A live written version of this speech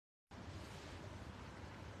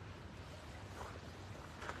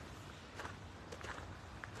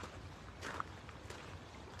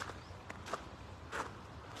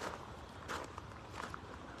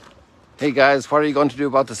Hey guys, what are you going to do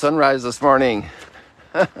about the sunrise this morning?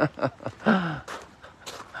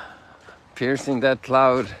 Piercing that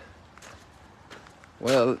cloud.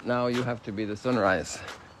 Well, now you have to be the sunrise.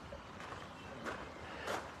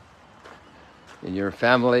 In your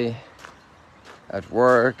family, at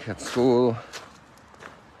work, at school.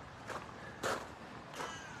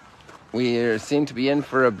 We seem to be in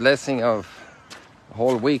for a blessing of a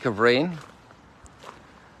whole week of rain,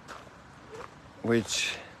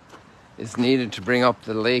 which is needed to bring up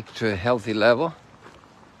the lake to a healthy level.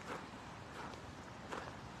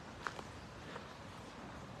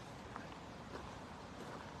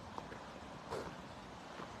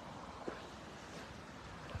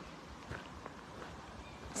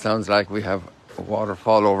 Sounds like we have a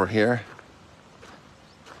waterfall over here.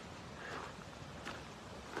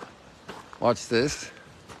 Watch this.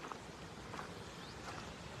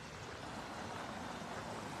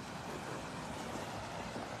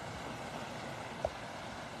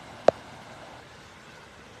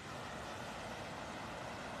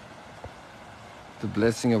 The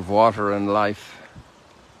blessing of water and life.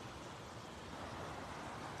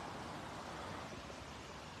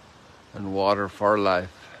 And water for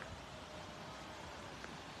life.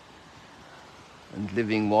 And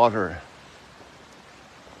living water.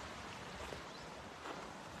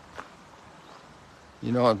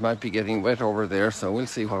 You know, it might be getting wet over there, so we'll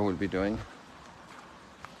see what we'll be doing.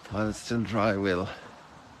 While it's still dry, we'll...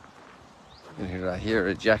 You can hear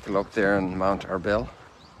a jackal up there in Mount Arbel.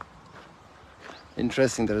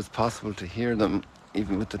 Interesting that it's possible to hear them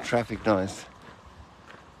even with the traffic noise.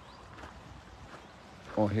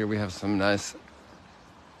 Oh, here we have some nice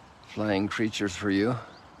flying creatures for you.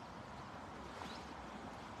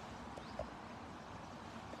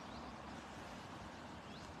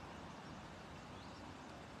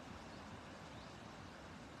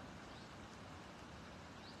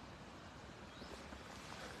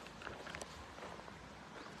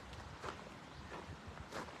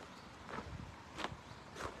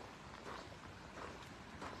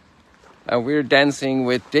 And we're dancing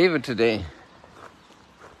with David today.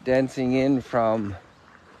 Dancing in from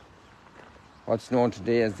what's known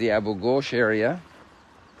today as the Abu Ghosh area,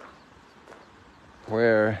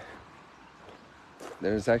 where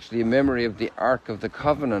there's actually a memory of the Ark of the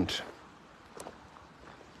Covenant.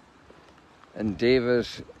 And David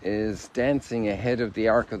is dancing ahead of the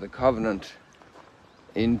Ark of the Covenant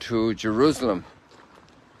into Jerusalem.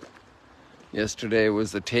 Yesterday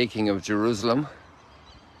was the taking of Jerusalem,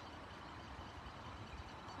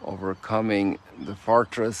 overcoming the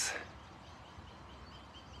fortress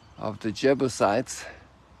of the Jebusites.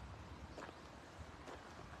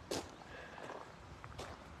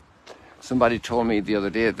 Somebody told me the other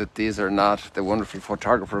day that these are not, the wonderful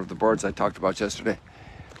photographer of the birds I talked about yesterday,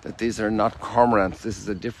 that these are not cormorants. This is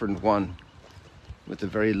a different one with a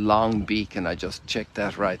very long beak, and I just checked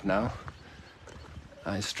that right now.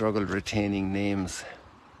 I struggled retaining names.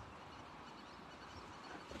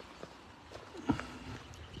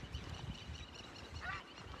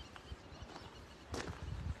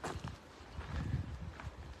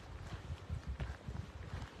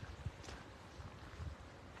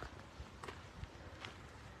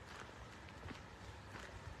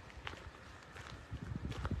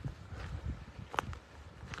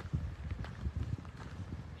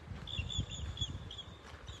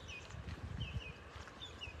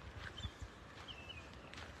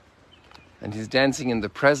 And he's dancing in the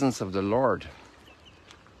presence of the Lord.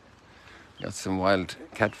 Got some wild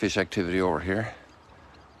catfish activity over here.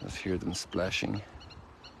 Let's hear them splashing.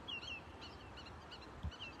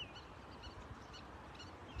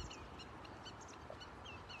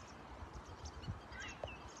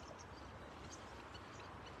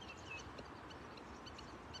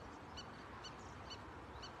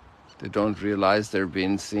 They don't realize they're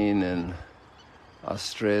being seen in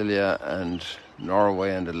Australia and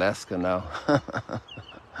Norway and Alaska now.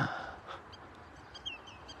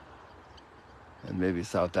 And maybe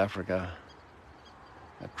South Africa,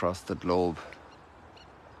 across the globe,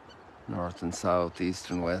 north and south, east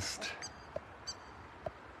and west.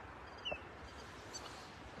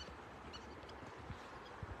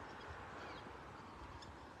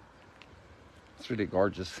 It's really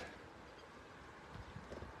gorgeous.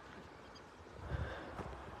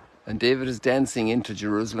 And David is dancing into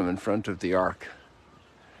Jerusalem in front of the ark.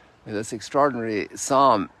 With this extraordinary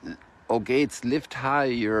psalm, O gates, lift high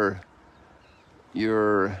your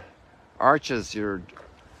arches, your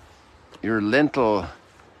lintel.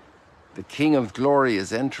 The King of Glory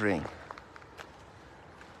is entering.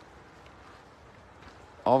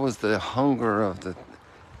 Always the hunger of the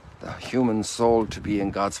human soul to be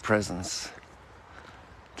in God's presence,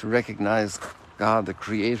 to recognize God, the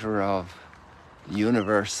creator of the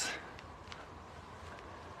universe,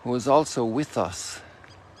 who is also with us,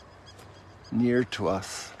 near to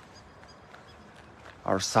us,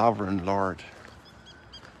 our sovereign Lord.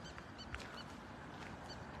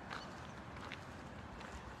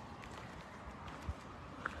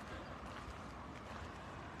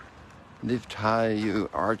 Lift high, you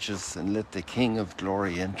arches, and let the King of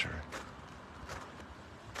glory enter.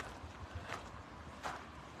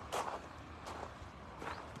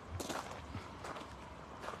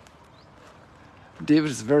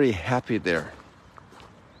 David is very happy there.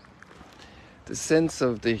 The sense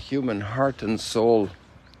of the human heart and soul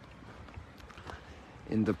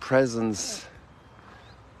in the presence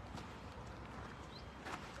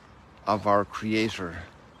of our Creator.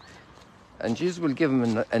 And Jesus will give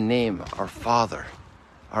him a name, our Father,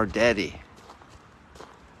 our Daddy.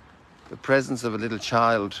 The presence of a little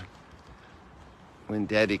child when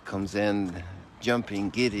Daddy comes in,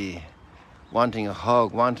 jumping, giddy, wanting a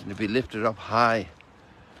hug, wanting to be lifted up high,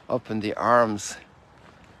 up in the arms,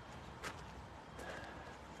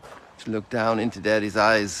 to look down into Daddy's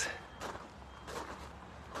eyes.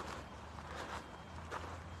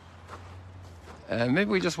 Maybe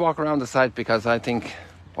we just walk around the site, because I think,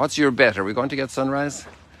 what's your bet? Are we going to get sunrise?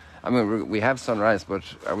 I mean, we have sunrise, but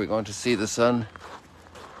are we going to see the sun?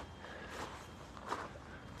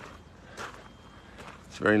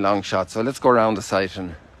 It's a very long shot, so let's go around the site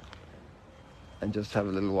and just have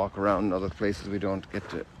a little walk around other places we don't get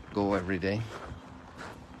to go every day.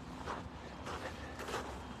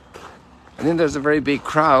 And then there's a very big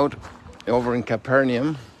crowd over in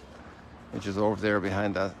Capernaum, which is over there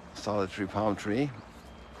behind that solitary palm tree.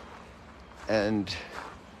 And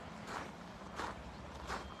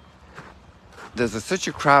there's such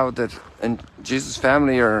a crowd that, and Jesus'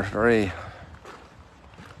 family are very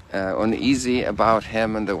uneasy about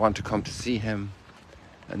him, and they want to come to see him.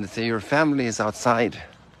 And they say, your family is outside.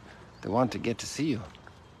 They want to get to see you.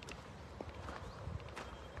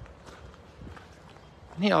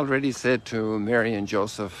 And he already said to Mary and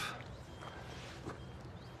Joseph,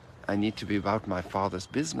 I need to be about my Father's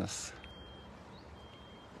business.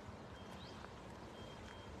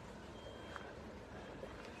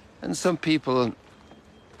 And some people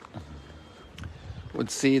would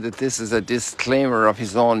see that this is a disclaimer of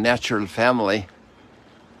his own natural family.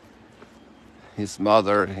 His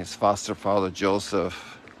mother, his foster father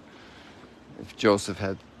Joseph. If Joseph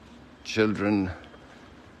had children,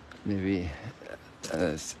 maybe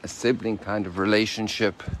a sibling kind of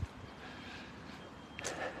relationship.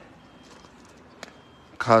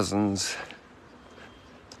 Cousins.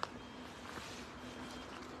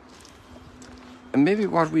 And maybe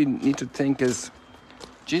what we need to think is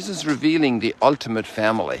Jesus revealing the ultimate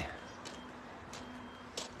family.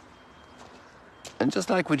 And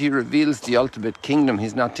just like when he reveals the ultimate kingdom,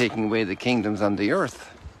 he's not taking away the kingdoms on the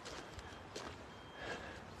earth.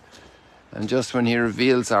 And just when he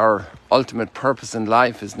reveals our ultimate purpose in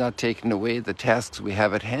life, he's not taking away the tasks we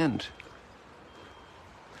have at hand.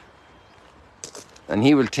 And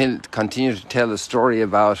he will continue to tell a story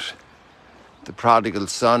about the prodigal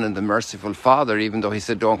son and the merciful father, even though he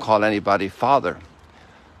said, don't call anybody father.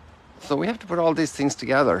 So we have to put all these things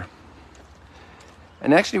together.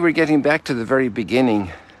 And actually we're getting back to the very beginning,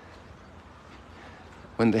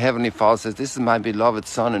 when the Heavenly Father says, this is my beloved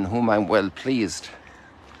Son in whom I'm well pleased.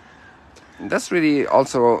 And that's really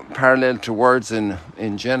also parallel to words in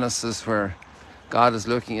Genesis, where God is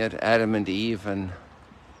looking at Adam and Eve, and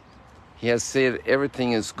he has said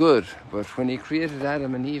everything is good. But when he created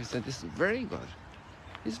Adam and Eve, he said, this is very good.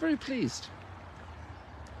 He's very pleased,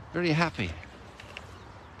 very happy.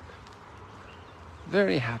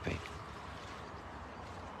 Very happy.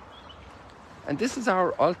 And this is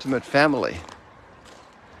our ultimate family.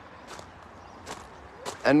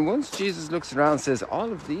 And once Jesus looks around and says,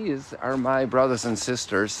 all of these are my brothers and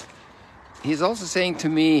sisters, he's also saying to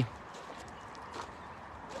me,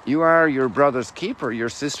 you are your brother's keeper, your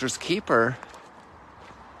sister's keeper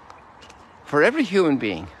for every human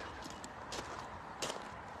being.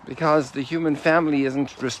 Because the human family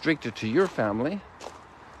isn't restricted to your family.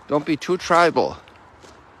 Don't be too tribal.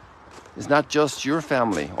 It's not just your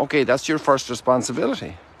family. Okay, that's your first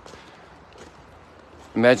responsibility.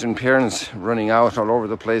 Imagine parents running out all over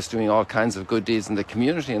the place doing all kinds of good deeds in the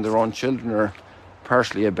community, and their own children are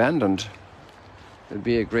partially abandoned. It'd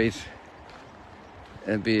be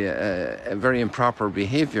a very improper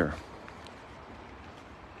behavior.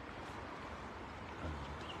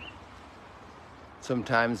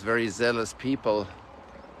 Sometimes very zealous people,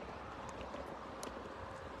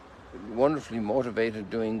 wonderfully motivated,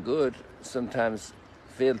 doing good, sometimes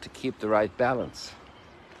fail to keep the right balance.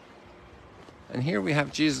 And here we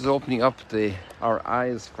have Jesus opening up our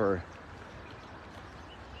eyes for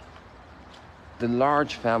the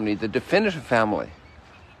large family, the definitive family,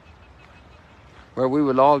 where we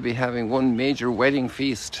will all be having one major wedding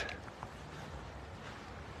feast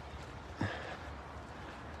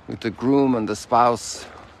with the groom and the spouse,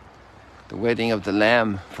 the wedding of the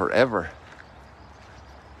Lamb forever.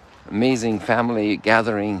 Amazing family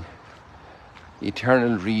gathering,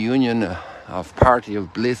 eternal reunion of party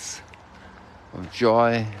of bliss, of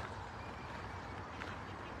joy.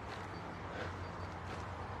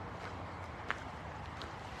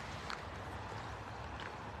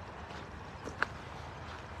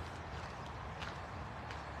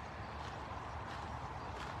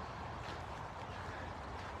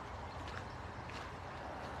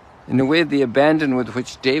 In a way, the abandon with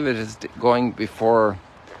which David is going before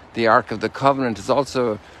the Ark of the Covenant is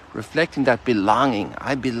also reflecting that belonging.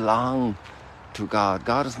 I belong to God.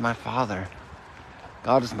 God is my Father.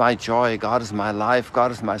 God is my joy. God is my life.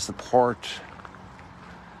 God is my support.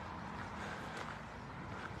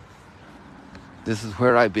 This is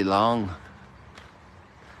where I belong.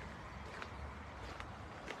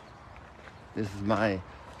 This is my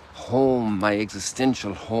home, my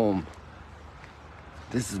existential home.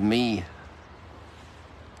 This is me.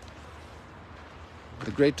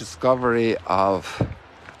 The great discovery of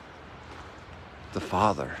the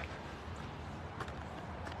Father,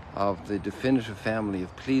 of the definitive family,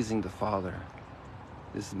 of pleasing the Father.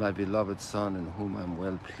 This is my beloved Son in whom I'm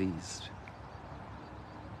well pleased.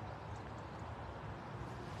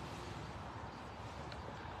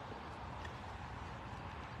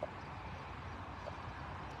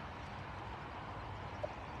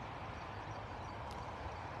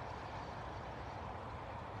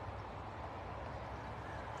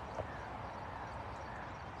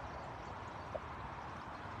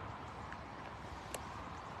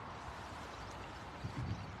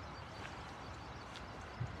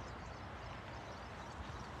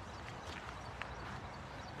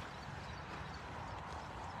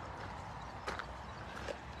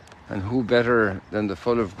 And who better than the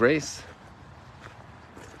full of grace,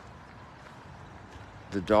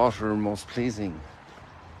 the daughter most pleasing,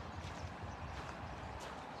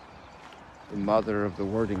 the mother of the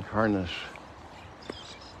Word incarnate.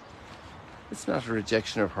 It's not a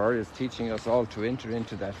rejection of her, it's teaching us all to enter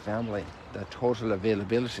into that family, that total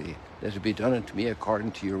availability. Let it be done unto me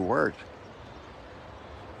according to your word.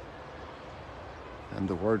 And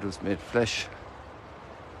the Word was made flesh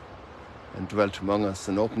and dwelt among us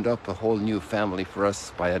and opened up a whole new family for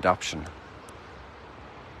us by adoption.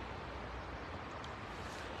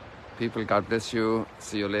 People, God bless you.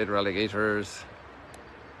 See you later, alligators.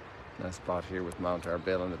 Nice spot here with Mount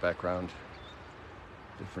Arbel in the background.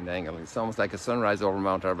 Different angle. It's almost like a sunrise over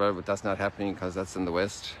Mount Arbel, but that's not happening because that's in the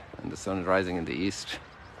west and the sun is rising in the east.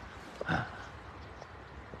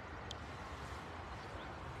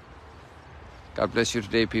 God bless you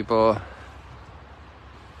today, people.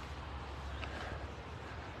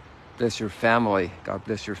 Bless your family. God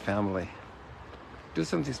bless your family. Do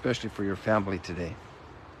something special for your family today.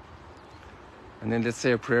 And then let's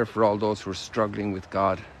say a prayer for all those who are struggling with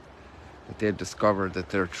God, that they've discovered that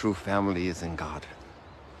their true family is in God.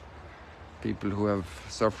 People who have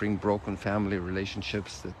suffering, broken family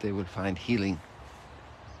relationships, that they will find healing.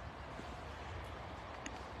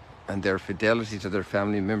 And their fidelity to their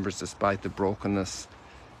family members, despite the brokenness,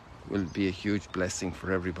 will be a huge blessing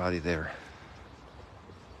for everybody there.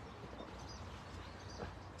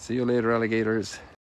 See you later, alligators.